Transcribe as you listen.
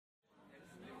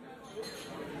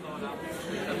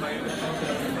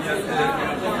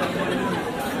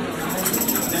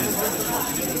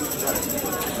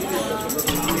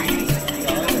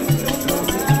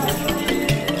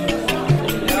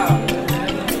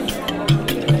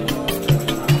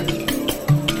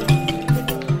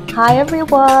Hi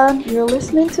everyone, you're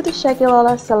listening to the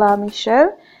Shegilola Salami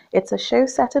Show. It's a show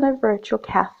set in a virtual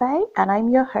cafe, and I'm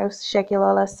your host,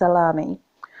 Shegilola Salami.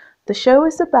 The show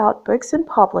is about books and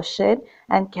publishing,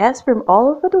 and guests from all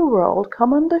over the world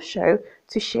come on the show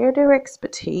to share their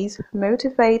expertise,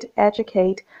 motivate,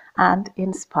 educate, and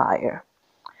inspire.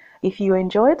 If you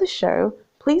enjoy the show,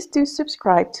 please do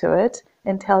subscribe to it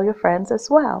and tell your friends as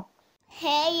well.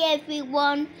 Hey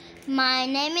everyone, my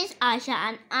name is Aisha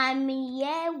and I'm in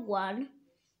year 1,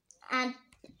 and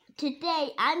today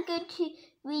I'm going to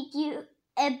read you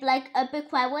a book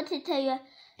where I want to tell you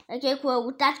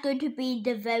that's going to be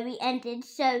the very ending.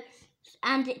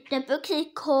 And the book is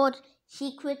called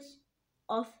Secrets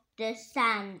of the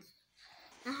Sands.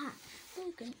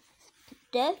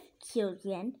 The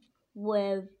children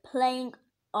were playing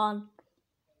on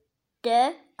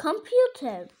the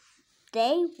computer.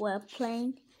 They were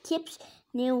playing Kip's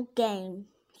new game,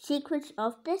 Secrets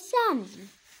of the Sands.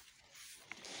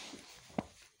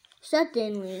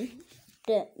 Suddenly,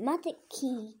 the magic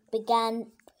key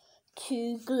began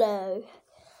to glow.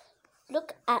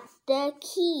 "Look at the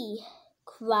key,"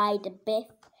 cried Biff.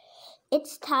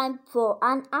 "It's time for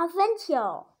an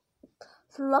adventure."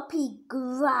 Floppy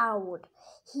growled.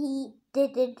 He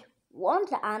didn't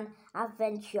want an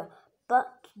adventure,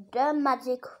 but the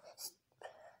magic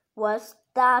was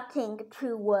starting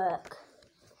to work.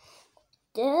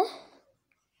 The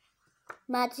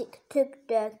magic took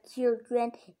the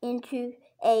children into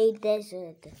a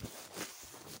desert.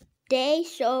 They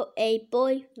saw a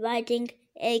boy riding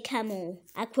a camel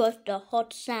across the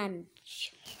hot sands.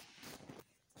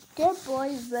 The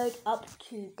boy rode up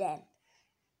to them.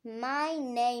 "My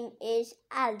name is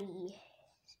Ali,"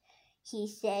 he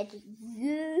said.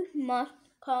 "You must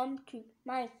come to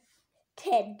my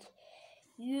tent.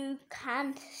 You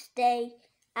can't stay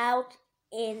out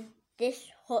in this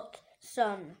hot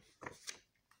sun."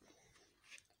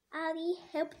 Ali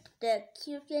helped the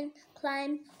children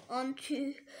climb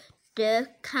onto the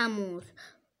camels.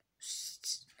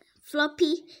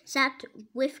 Floppy sat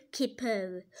with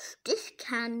Kipper. "This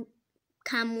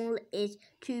camel is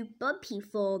too bumpy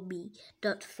for me,"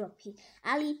 thought Floppy.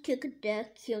 Ali took the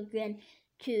children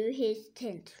to his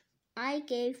tent.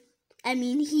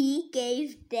 He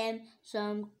gave them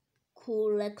some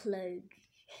cooler clothes.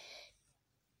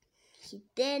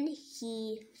 Then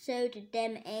he showed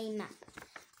them a map.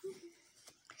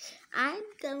 "I'm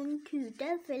going to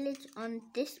the village on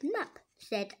this map,"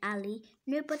 said Ali.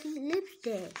 "Nobody lives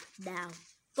there now,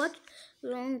 but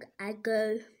long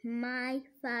ago my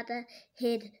father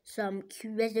hid some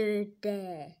treasure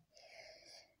there.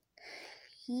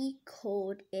 He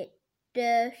called it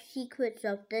the Secrets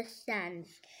of the Sands."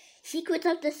 "Secrets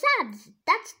of the Sands?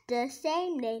 That's the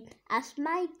same name as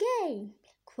my game,"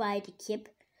 cried Kip.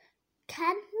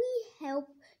 "Can we help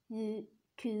you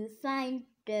to find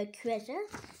the treasure?"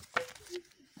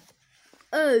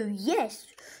 "Oh, yes,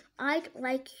 I'd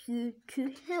like you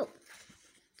to help,"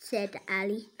 said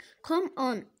Ali. "Come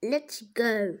on, let's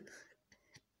go."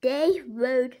 They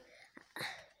rode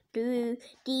through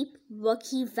deep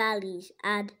rocky valleys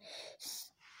and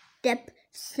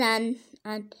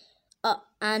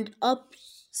up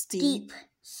steep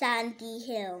sandy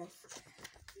hills.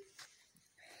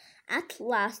 At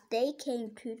last they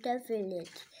came to the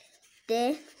village.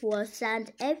 There was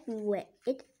sand everywhere.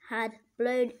 It had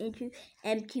blown into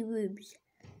empty rooms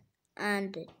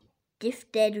and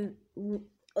drifted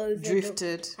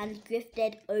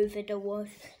over the walls.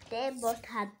 There must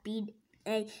have been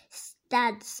a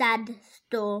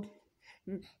sandstorm,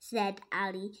 said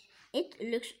Ali.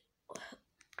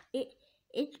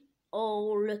 It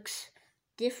all looks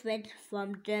different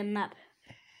from the map.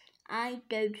 I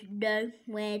don't know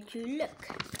where to look."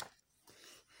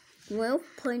 Wolf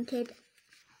pointed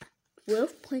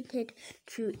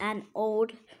to an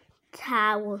old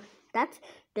tower. "That's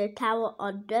the tower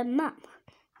on the map,"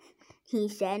 he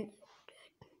said.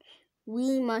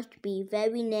 "We must be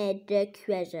very near the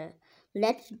treasure.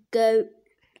 Let's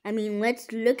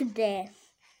look there."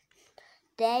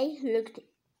 They looked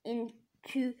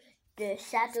into the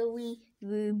shadowy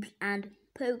rooms and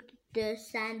poked the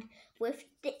sand with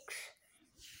sticks.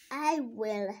 "I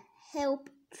will help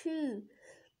too,"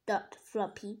 thought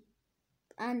Floppy,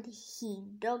 and he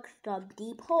dug some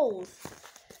deep holes.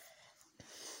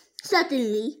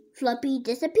 Suddenly, Floppy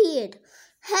disappeared.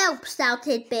 "Help!"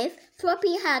 shouted Biff.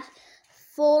 "Floppy had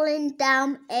fallen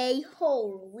down a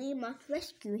hole. We must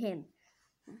rescue him."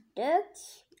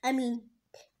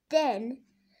 Then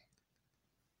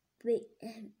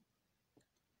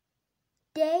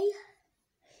they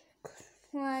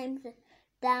climbed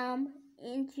down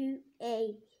into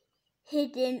a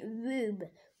hidden room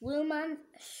Woman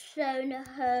shone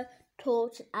her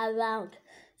torch around,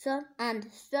 and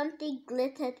something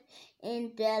glittered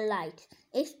in the light.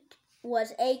 It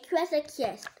was a treasure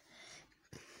chest.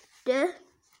 The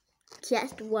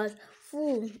chest was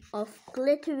full of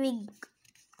glittering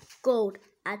gold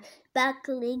and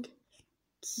sparkling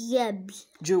gems.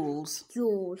 Jewels.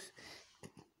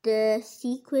 The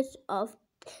secrets of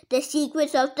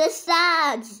the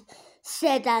sands,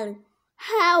 said Ali.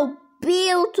 How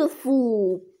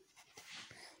beautiful!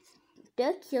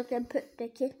 The children put the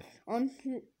kit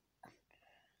onto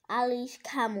Ali's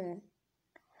camel.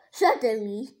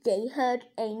 Suddenly they heard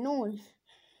a noise.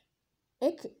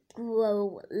 It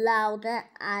grew louder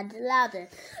and louder.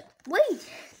 Wait!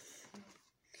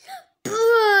 Boom!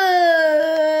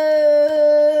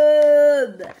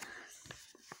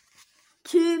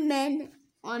 Two men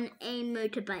on a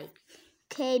motorbike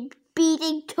came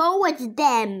speeding towards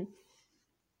them.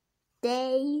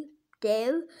 They're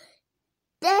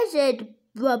desert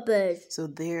robbers. So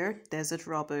they're desert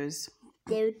robbers.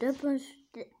 They're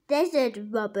desert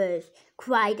robbers,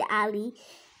 cried Ali.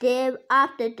 They're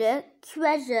after the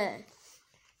treasure.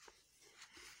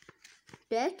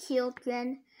 The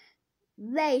children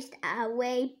raced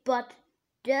away, but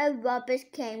the robbers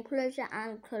came closer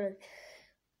and closer.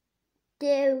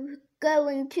 They're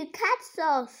going to catch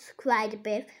us, cried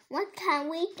Biff. What can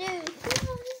we do?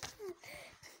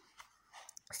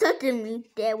 Suddenly,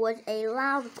 there was a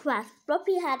loud crash.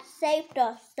 Floppy had saved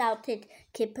us, shouted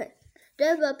Kipper.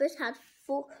 The robbers had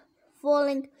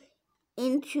fallen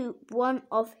into one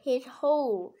of his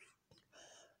holes.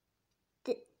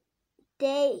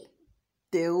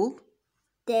 They'll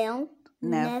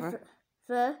never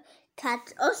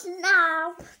catch us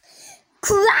now.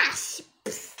 Crash!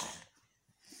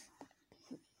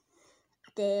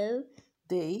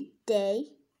 They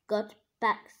got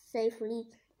back safely,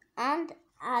 and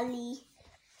Ali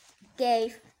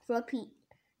gave Floppy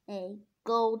a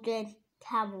golden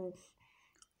camel.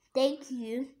 Thank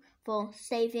you for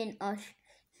saving us,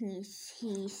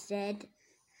 he said.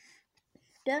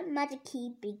 The magic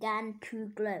key began to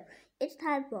glow. It's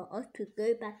time for us to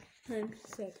go back home,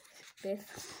 said Biff.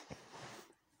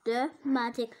 The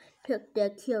magic took the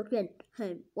children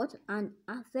home. What an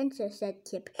adventure, said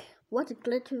Kip. What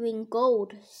glittering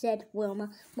gold, said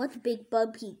Wilma. What big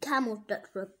bumpy camels, said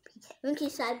Floppy. Winky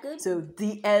said good. So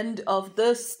the end of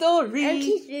the story.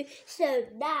 Okay, so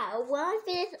now when I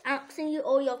finish answering you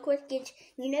all your questions,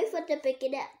 you know from the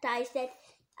beginning that I said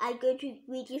I'm going to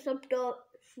read you some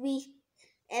stories,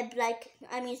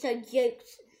 some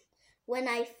jokes when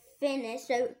I finish.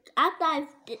 So after I've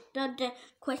done the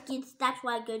questions, that's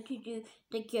why I'm going to do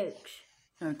the jokes.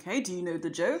 Okay, do you know the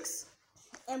jokes?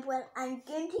 And well, I'm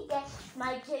going to get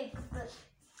my joke book.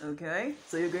 Okay,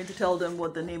 so you're going to tell them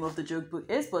what the name of the joke book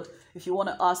is, but if you want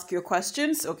to ask your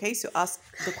questions, okay, so ask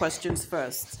the questions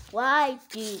first. Why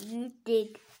do you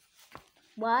think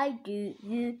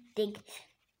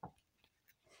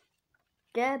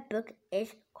the book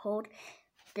is called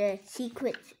The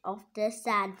Secrets of the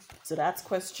Sands? So that's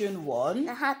question 1.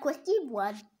 Question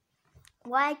 1.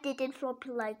 Why didn't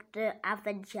Floppy like the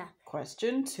adventure?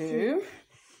 Question 2.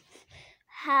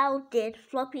 How did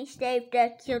Floppy save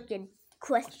the children?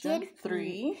 Question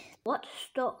 3. What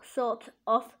sort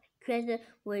of treasure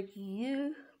would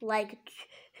you like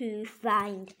to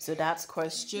find? So that's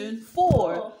question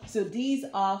 4. So these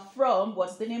are from,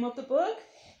 what's the name of the book?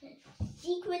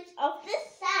 Secrets of the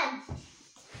Sand.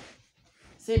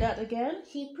 Say that again.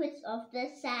 Secrets of the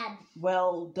Sand.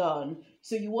 Well done.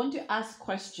 So you want to ask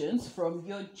questions from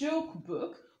your joke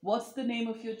book. What's the name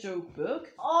of your joke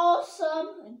book?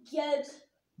 Awesome jokes.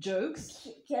 Jokes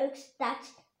that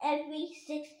every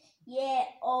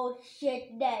 6-year-old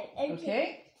should know.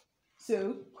 Okay.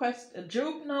 So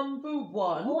joke number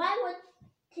 1. Oh, I wanted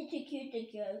to do the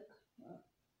joke.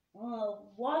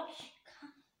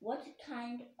 What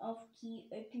kind of key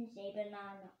opens a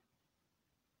banana?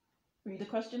 Read the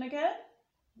question again.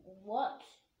 What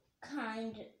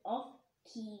kind of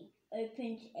key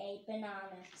opens a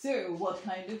banana? So what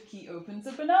kind of key opens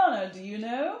a banana? Do you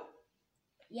know?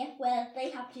 Yeah, well, they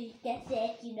have to guess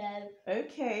it, you know.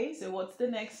 Okay, so what's the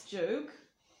next joke?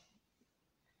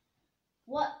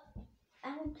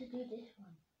 I want to do this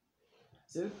one.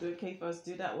 So, okay, first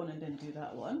do that one and then do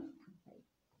that one.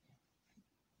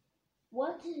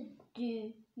 What do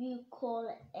you call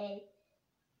a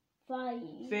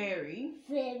Fairy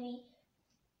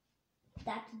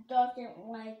that doesn't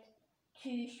like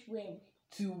to swim?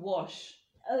 To wash.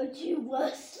 Oh, to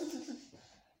wash.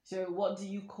 So what do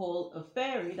you call a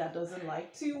fairy that doesn't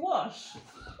like to wash?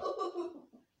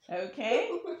 Okay.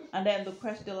 And then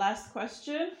the last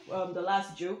question, the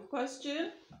last joke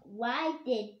question. Why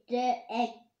did the egg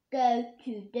go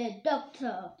to the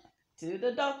doctor? To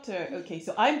the doctor. Okay,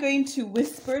 so I'm going to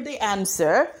whisper the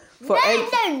answer. No,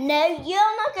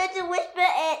 you're not going to whisper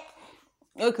it.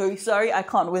 Okay, sorry, I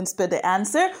can't whisper the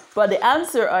answer, but the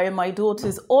answer are in my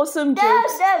daughter's awesome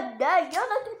jokes. No, you're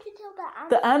not going to tell the answer.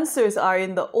 The answers are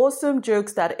in the awesome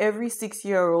jokes that every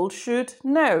 6-year-old should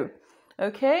know.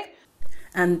 Okay?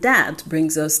 And that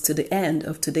brings us to the end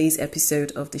of today's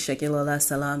episode of the Shegilola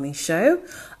Salami Show.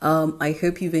 I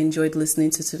hope you've enjoyed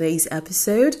listening to today's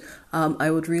episode. I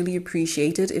would really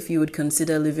appreciate it if you would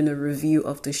consider leaving a review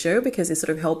of the show, because it sort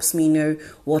of helps me know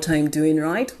what I'm doing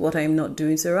right, what I'm not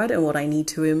doing so right, and what I need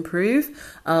to improve.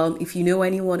 If you know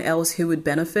anyone else who would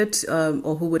benefit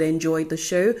or who would enjoy the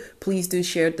show, please do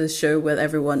share the show with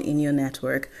everyone in your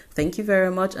network. Thank you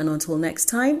very much, and until next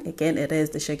time, again, it is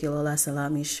the Shegilola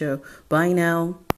Salami Show. Bye now.